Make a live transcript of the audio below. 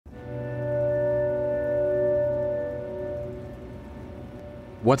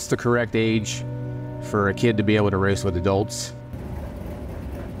What's the correct age for a kid to be able to race with adults?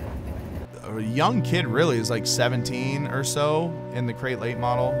 A young kid really is like 17 or so in the crate late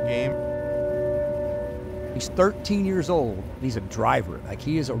model game. He's 13 years old. He's a driver. Like,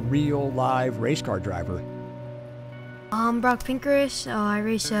 he is a real live race car driver. I'm Brock Pinkerous. I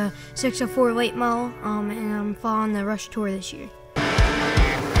race a 604 late model, and I'm following the Rush Tour this year.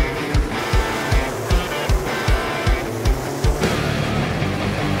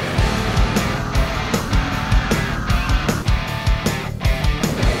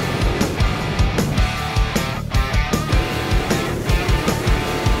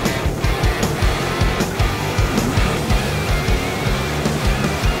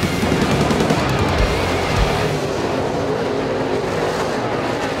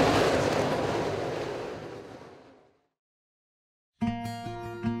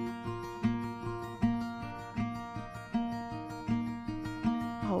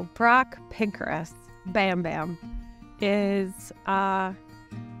 Brock Pinkerous, Bam Bam, is a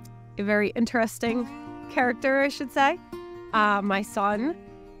very interesting character, I should say. My son,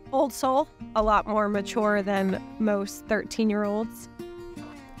 old soul, a lot more mature than most 13-year-olds.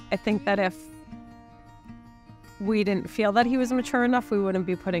 I think that if we didn't feel that he was mature enough, we wouldn't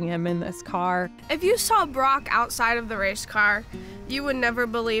be putting him in this car. If you saw Brock outside of the race car, you would never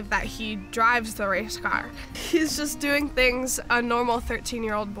believe that he drives the race car. He's just doing things a normal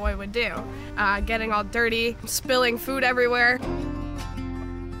 13-year-old boy would do. Getting all dirty, spilling food everywhere.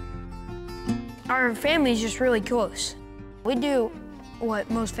 Our family's just really close. We do what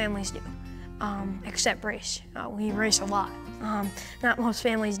most families do, except race. We race a lot. Not most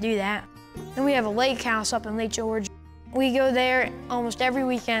families do that. Then we have a lake house up in Lake George. We go there almost every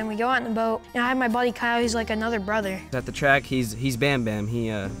weekend. We go out in the boat. And I have my buddy Kyle, he's like another brother. At the track, he's Bam Bam.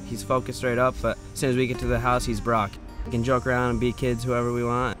 He's focused right up, but as soon as we get to the house, he's Brock. We can joke around and be kids, whoever we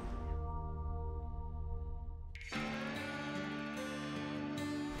want.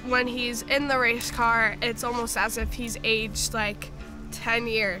 When he's in the race car, it's almost as if he's aged like 10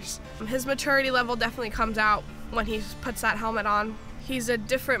 years. His maturity level definitely comes out when he puts that helmet on. He's a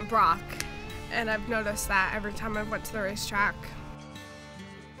different Brock, and I've noticed that every time I went to the racetrack.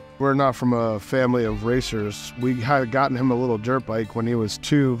 We're not from a family of racers. We had gotten him a little dirt bike when he was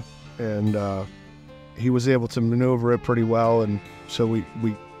 2, and he was able to maneuver it pretty well, and so we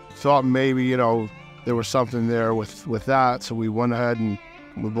thought maybe, you know, there was something there with that, so we went ahead and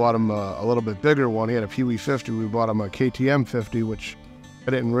we bought him a little bit bigger one. He had a Pee Wee 50. We bought him a KTM 50, which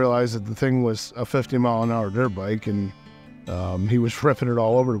I didn't realize that the thing was a 50-mile-an-hour dirt bike, and he was ripping it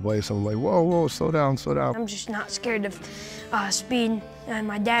all over the place. I'm like, whoa, whoa, slow down, slow down. I'm just not scared of speed, and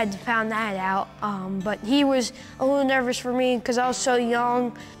my dad found that out. But he was a little nervous for me because I was so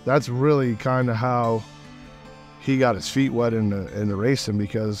young. That's really kind of how he got his feet wet in the racing,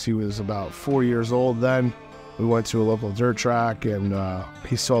 because he was about 4 years old then. We went to a local dirt track, and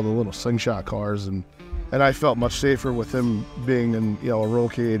he saw the little slingshot cars, and I felt much safer with him being in, you know, a roll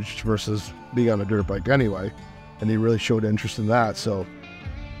cage versus being on a dirt bike anyway. And he really showed interest in that, so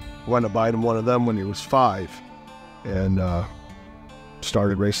I went to buy him one of them when he was 5, and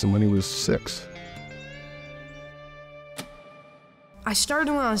started racing when he was 6. I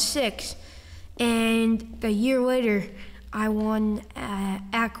started when I was 6, and a year later, I won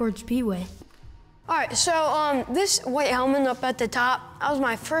Accord Speedway. All right, so this white helmet up at the top, that was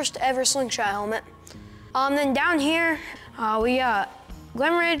my first ever slingshot helmet. Then down here, we got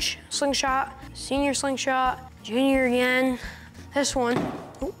Glen Ridge slingshot, senior slingshot, junior again. This one,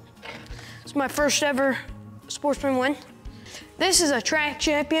 it's my first ever sportsman win. This is a track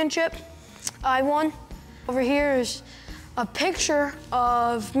championship I won. Over here is a picture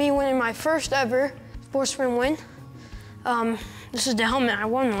of me winning my first ever sportsman win. This is the helmet I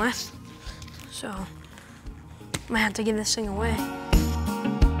won with, so I might have to give this thing away.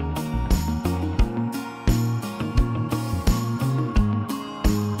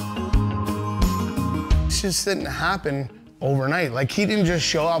 Just didn't happen overnight. Like, he didn't just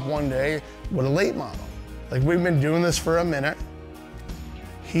show up one day with a late model. Like, we've been doing this for a minute.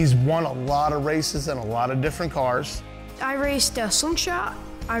 He's won a lot of races in a lot of different cars. I raced a slingshot,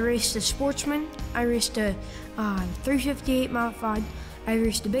 I raced a sportsman, I raced a 358 modified, I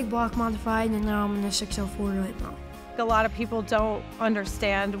raced a big block modified, and now I'm in the 604 late model. A lot of people don't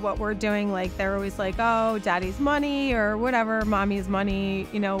understand what we're doing. Like, they're always like, oh, daddy's money or whatever, mommy's money,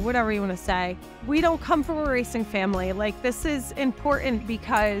 you know, whatever you want to say. We don't come from a racing family. Like, this is important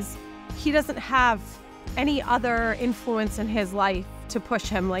because he doesn't have any other influence in his life to push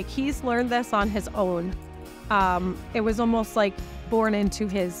him. Like, he's learned this on his own. It was almost like born into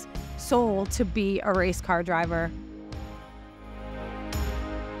his soul to be a race car driver.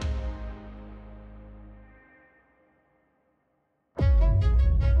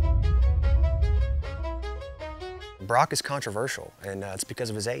 Brock is controversial, and it's because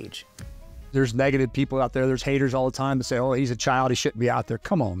of his age. There's negative people out there. There's haters all the time that say, oh, he's a child, he shouldn't be out there.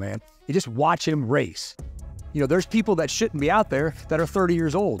 Come on, man. You just watch him race. You know, there's people that shouldn't be out there that are 30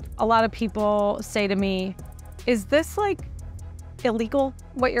 years old. A lot of people say to me, is this like illegal,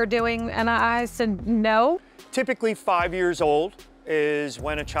 what you're doing? And I said, no. Typically 5 years old is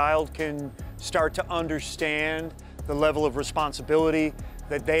when a child can start to understand the level of responsibility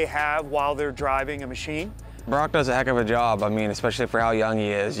that they have while they're driving a machine. Brock does a heck of a job, I mean, especially for how young he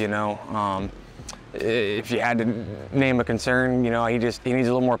is, you know. If you had to name a concern, you know, he needs a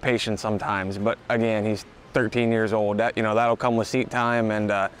little more patience sometimes. But again, he's 13 years old. That'll come with seat time,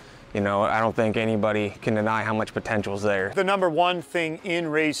 and you know, I don't think anybody can deny how much potential's there. The number one thing in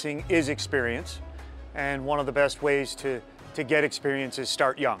racing is experience, and one of the best ways to get experience is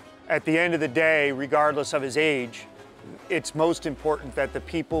start young. At the end of the day, regardless of his age, it's most important that the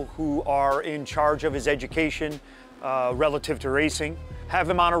people who are in charge of his education relative to racing have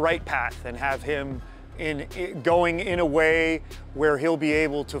him on a right path and have him going in a way where he'll be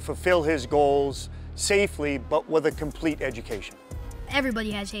able to fulfill his goals safely, but with a complete education.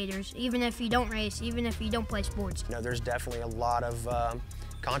 Everybody has haters, even if you don't race, even if you don't play sports. You know, there's definitely a lot of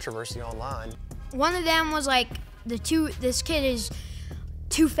controversy online. One of them was like, this kid is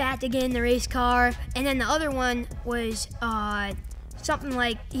too fat to get in the race car, and then the other one was something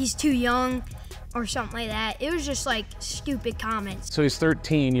like he's too young or something like that. It was just like stupid comments. So he's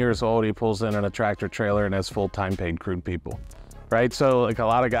 13 years old, he pulls in a tractor trailer and has full-time paid crew people, right? So like a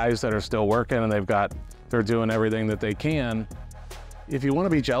lot of guys that are still working and they're doing everything that they can. If you want to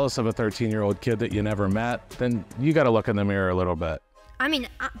be jealous of a 13-year-old kid that you never met, then you got to look in the mirror a little bit. I mean,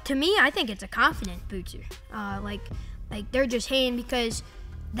 to me, I think it's a confident booster. Like they're just hating because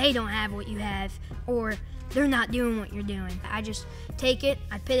they don't have what you have, or they're not doing what you're doing. I just take it,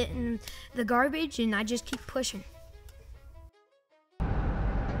 I put it in the garbage, and I just keep pushing.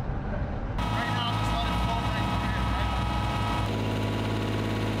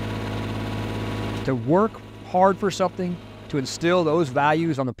 To work hard for something, to instill those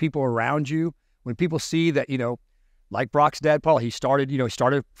values on the people around you, when people see that, you know, like Brock's dad, Paul, he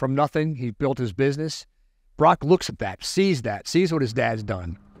started from nothing, he built his business. Brock looks at that, sees what his dad's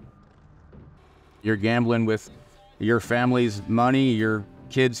done. You're gambling with your family's money, your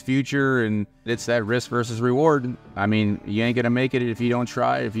kid's future, and it's that risk versus reward. I mean, you ain't gonna make it if you don't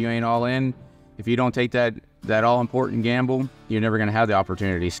try, if you ain't all in, if you don't take that all-important gamble, you're never gonna have the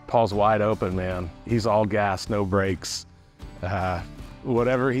opportunities. Paul's wide open, man. He's all gas, no brakes.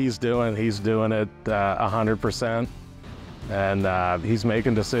 Whatever he's doing it 100%. And he's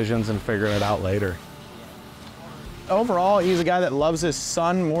making decisions and figuring it out later. Overall, he's a guy that loves his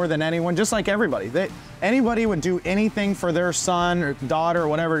son more than anyone, just like everybody. Anybody would do anything for their son or daughter or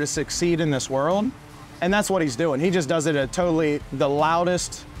whatever to succeed in this world, and that's what he's doing. He just does it at totally the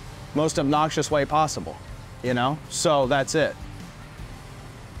loudest, most obnoxious way possible, you know? So that's it.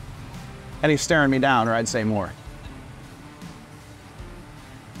 And he's staring me down, or I'd say more.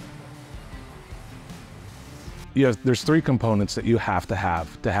 You know, there's three components that you have to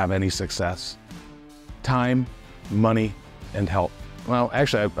have any success: time, money, and help. Well,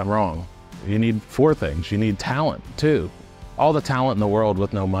 actually, I'm wrong. You need four things. You need talent, too. All the talent in the world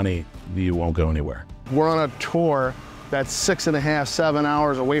with no money, you won't go anywhere. We're on a tour that's 6.5, 7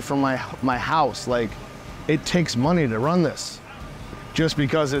 hours away from my house. Like, it takes money to run this. Just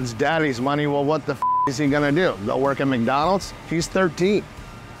because it's daddy's money, well, what the is he gonna do? Go work at McDonald's? He's 13.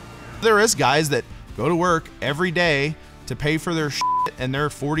 There is guys that go to work every day to pay for their shit, and they're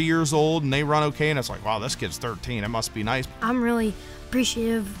 40 years old and they run okay, and it's like, wow, this kid's 13, it must be nice. I'm really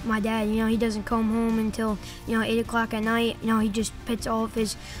appreciative of my dad. You know, he doesn't come home until, 8 o'clock at night. You know, he just puts all of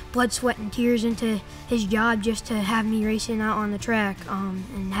his blood, sweat, and tears into his job just to have me racing out on the track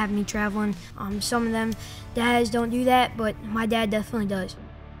and have me traveling. Some of them dads don't do that, but my dad definitely does.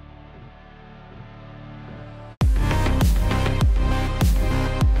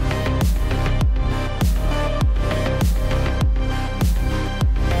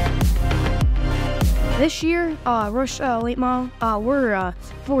 This year, Rush Late Model, we're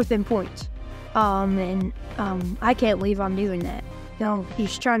fourth in points. I can't believe I'm doing that. You know,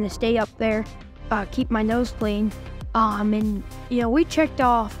 he's trying to stay up there, keep my nose clean. We checked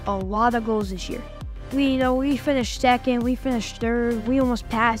off a lot of goals this year. We finished second, we finished third, we almost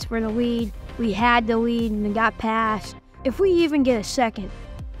passed for the lead. We had the lead and got passed. If we even get a second,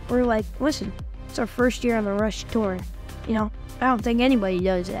 we're like, listen, it's our first year on the Rush Tour. I don't think anybody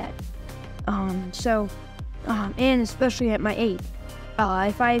does that. And especially at my age.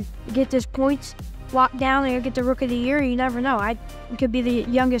 If I get this points locked down and I get the Rookie of the Year, you never know. I could be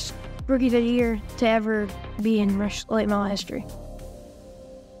the youngest Rookie of the Year to ever be in late model history.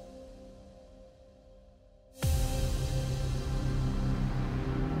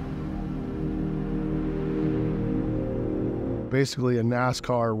 Basically a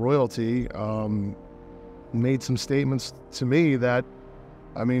NASCAR royalty, made some statements to me that,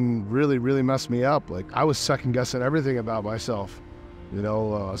 I mean, really messed me up. Like, I was second guessing everything about myself, you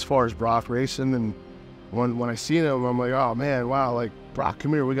know, as far as Brock racing. And when I seen him, I'm like, oh man, wow, like, Brock,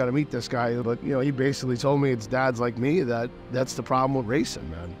 come here, we got to meet this guy. But, you know, he basically told me it's dads like me that's the problem with racing,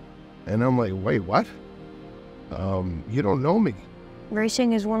 man. And I'm like, wait, what? You don't know me.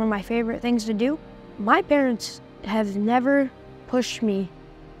 Racing is one of my favorite things to do. My parents have never pushed me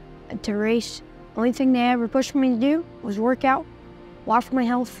to race. Only thing they ever pushed me to do was work out, watch my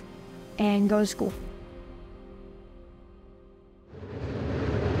health, and go to school.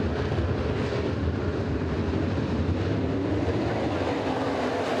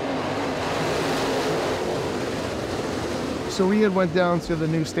 So we had went down to the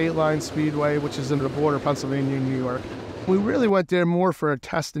new State Line Speedway, which is in the border of Pennsylvania and New York. We really went there more for a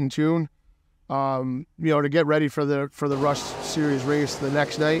test and tune, you know, to get ready for the Rush Series race the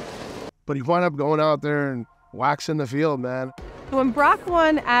next night. But he wound up going out there and waxing the field, man. When Brock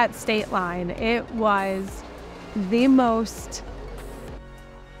won at State Line, it was the most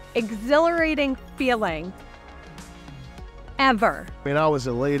exhilarating feeling ever. I mean, I was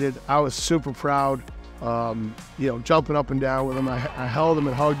elated. I was super proud. You know, jumping up and down with him. I held him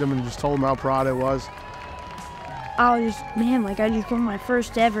and hugged him and just told him how proud I was. I was just, man, like I just won my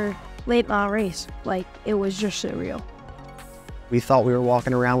first ever late model race. Like, it was just surreal. We thought we were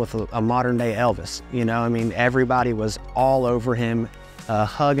walking around with a modern day Elvis, you know? I mean, everybody was all over him,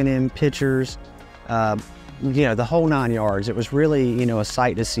 hugging him, pictures, you know, the whole 9 yards. It was really, you know, a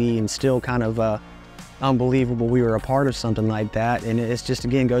sight to see, and still kind of unbelievable we were a part of something like that. And it's just,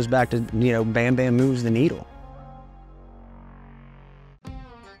 again, goes back to, you know, Bam Bam moves the needle.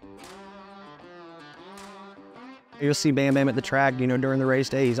 You'll see Bam Bam at the track, you know, during the race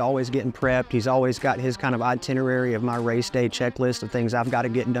day. He's always getting prepped. He's always got his kind of itinerary of my race day checklist of things I've got to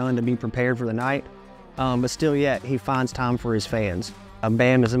get done to be prepared for the night. But still yet, he finds time for his fans.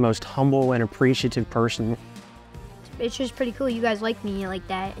 Bam is the most humble and appreciative person. It's just pretty cool you guys like me like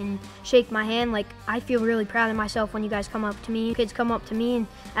that and shake my hand. Like, I feel really proud of myself when you guys come up to me. Kids come up to me and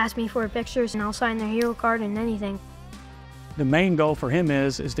ask me for pictures, and I'll sign their hero card and anything. The main goal for him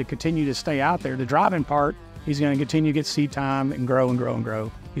is to continue to stay out there. The driving part, he's going to continue to get seat time and grow and grow and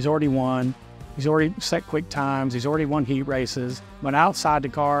grow. He's already won. He's already set quick times. He's already won heat races. But outside the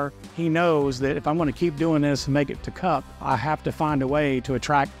car, he knows that if I'm going to keep doing this and make it to Cup, I have to find a way to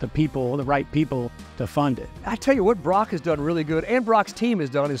attract the people, the right people, to fund it. I tell you what Brock has done really good, and Brock's team has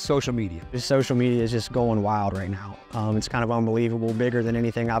done, is social media. His social media is just going wild right now. It's kind of unbelievable, bigger than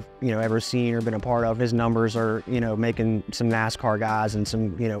anything I've, you know, ever seen or been a part of. His numbers are, you know, making some NASCAR guys and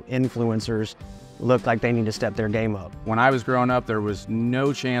some, you know, influencers look like they need to step their game up. When I was growing up, there was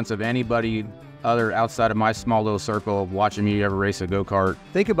no chance of anybody other outside of my small little circle of watching me ever race a go-kart.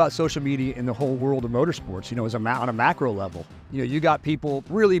 Think about social media in the whole world of motorsports, you know, on a macro level. You know, you got people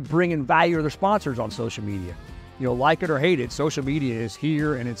really bringing value to their sponsors on social media. You know, like it or hate it, social media is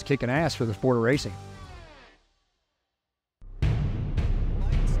here and it's kicking ass for the sport of racing.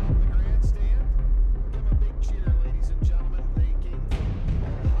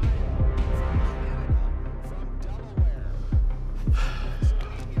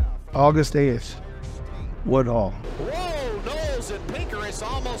 August 8th, Woodhall. Whoa, Knowles and Pinkerous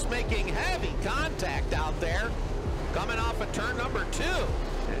almost making heavy contact out there. Coming off of turn number 2.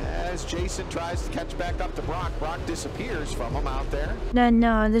 As Jason tries to catch back up to Brock, Brock disappears from him out there. Then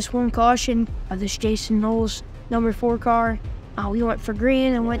this one caution of this Jason Knowles number 4 car, we went for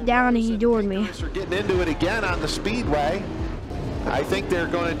green and went down and he doored me. They're getting into it again on the speedway. I think they're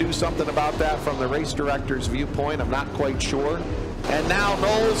going to do something about that from the race director's viewpoint. I'm not quite sure. And now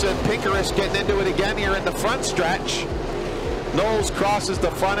Knowles and Pinkerous getting into it again here in the front stretch. Knowles crosses the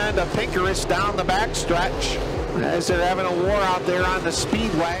front end of Pinkerous down the back stretch as they're having a war out there on the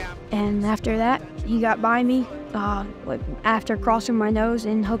speedway. And after that, he got by me after crossing my nose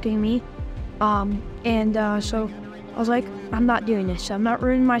and hooking me. So I was like, I'm not doing this. I'm not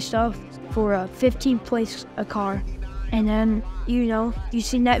ruining my stuff for a 15th place car. And then, you know, you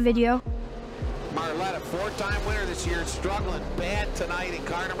seen that video. Marletta, 4-time winner this year, struggling bad tonight in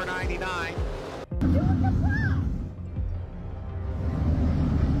car number 99.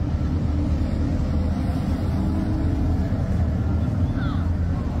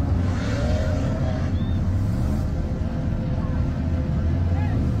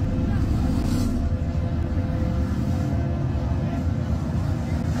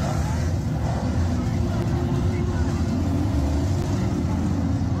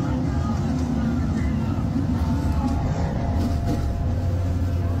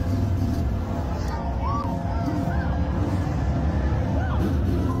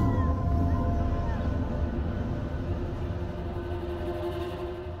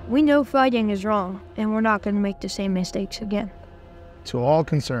 We know fighting is wrong, and we're not going to make the same mistakes again. To all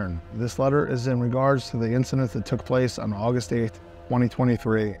concerned, this letter is in regards to the incident that took place on August 8th,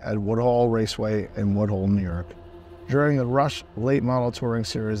 2023 at Woodhull Raceway in Woodhull, New York, during the Rush Late Model Touring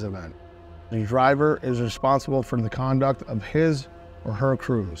Series event. The driver is responsible for the conduct of his or her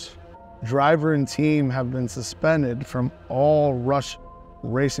crews. Driver and team have been suspended from all Rush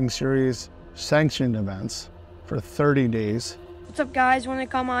Racing Series sanctioned events for 30 days. What's up, guys? I want to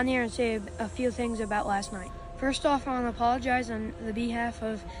come on here and say a few things about last night. First off, I want to apologize on the behalf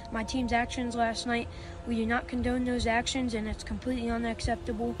of my team's actions last night. We do not condone those actions, and it's completely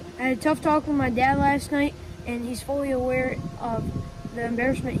unacceptable. I had a tough talk with my dad last night, and he's fully aware of the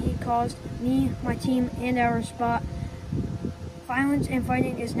embarrassment he caused me, my team, and our spot. Violence and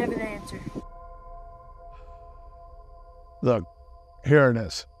fighting is never the answer. Look, here it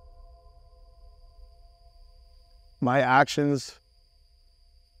is. My actions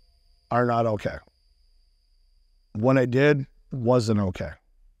are not okay. What I did wasn't okay.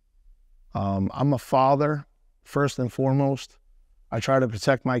 I'm a father, first and foremost. I try to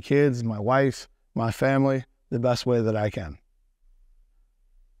protect my kids, my wife, my family, the best way that I can.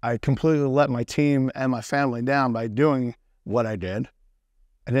 I completely let my team and my family down by doing what I did.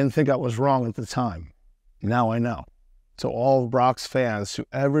 I didn't think I was wrong at the time. Now I know. To all of Brock's fans, to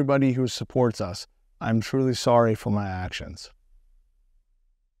everybody who supports us, I'm truly sorry for my actions.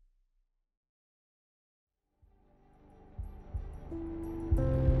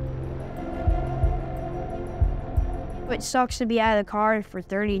 It sucks to be out of the car for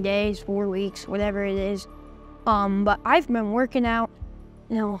 30 days, 4 weeks, whatever it is. But I've been working out,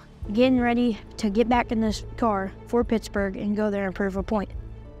 getting ready to get back in this car for Pittsburgh and go there and prove a point.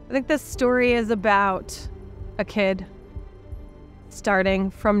 I think this story is about a kid starting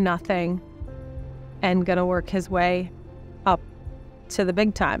from nothing and gonna work his way up to the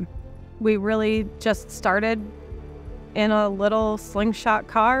big time. We really just started in a little slingshot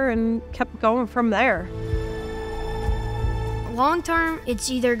car and kept going from there. Long term, it's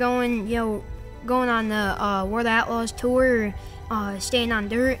either going on the World Outlaws tour, staying on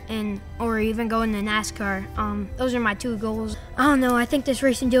dirt, or even going to NASCAR. Those are my two goals. I don't know. I think this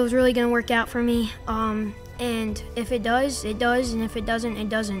racing deal is really going to work out for me. And if it does, it does, and if it doesn't, it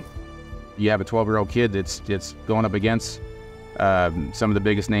doesn't. You have a 12-year-old kid that's going up against some of the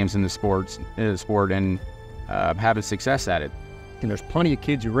biggest names in the sport and having success at it. And there's plenty of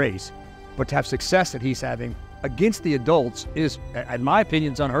kids who race, but to have success that he's having against the adults is, in my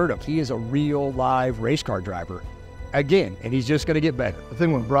opinion, is unheard of. He is a real live race car driver again, and he's just going to get better. I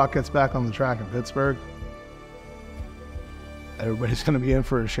think when Brock gets back on the track in Pittsburgh, everybody's going to be in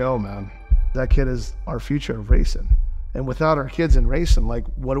for a show, man. That kid is our future of racing. And without our kids in racing,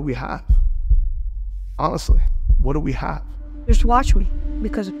 what do we have? Honestly, what do we have? Just watch me,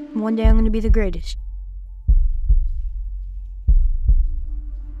 because one day I'm going to be the greatest.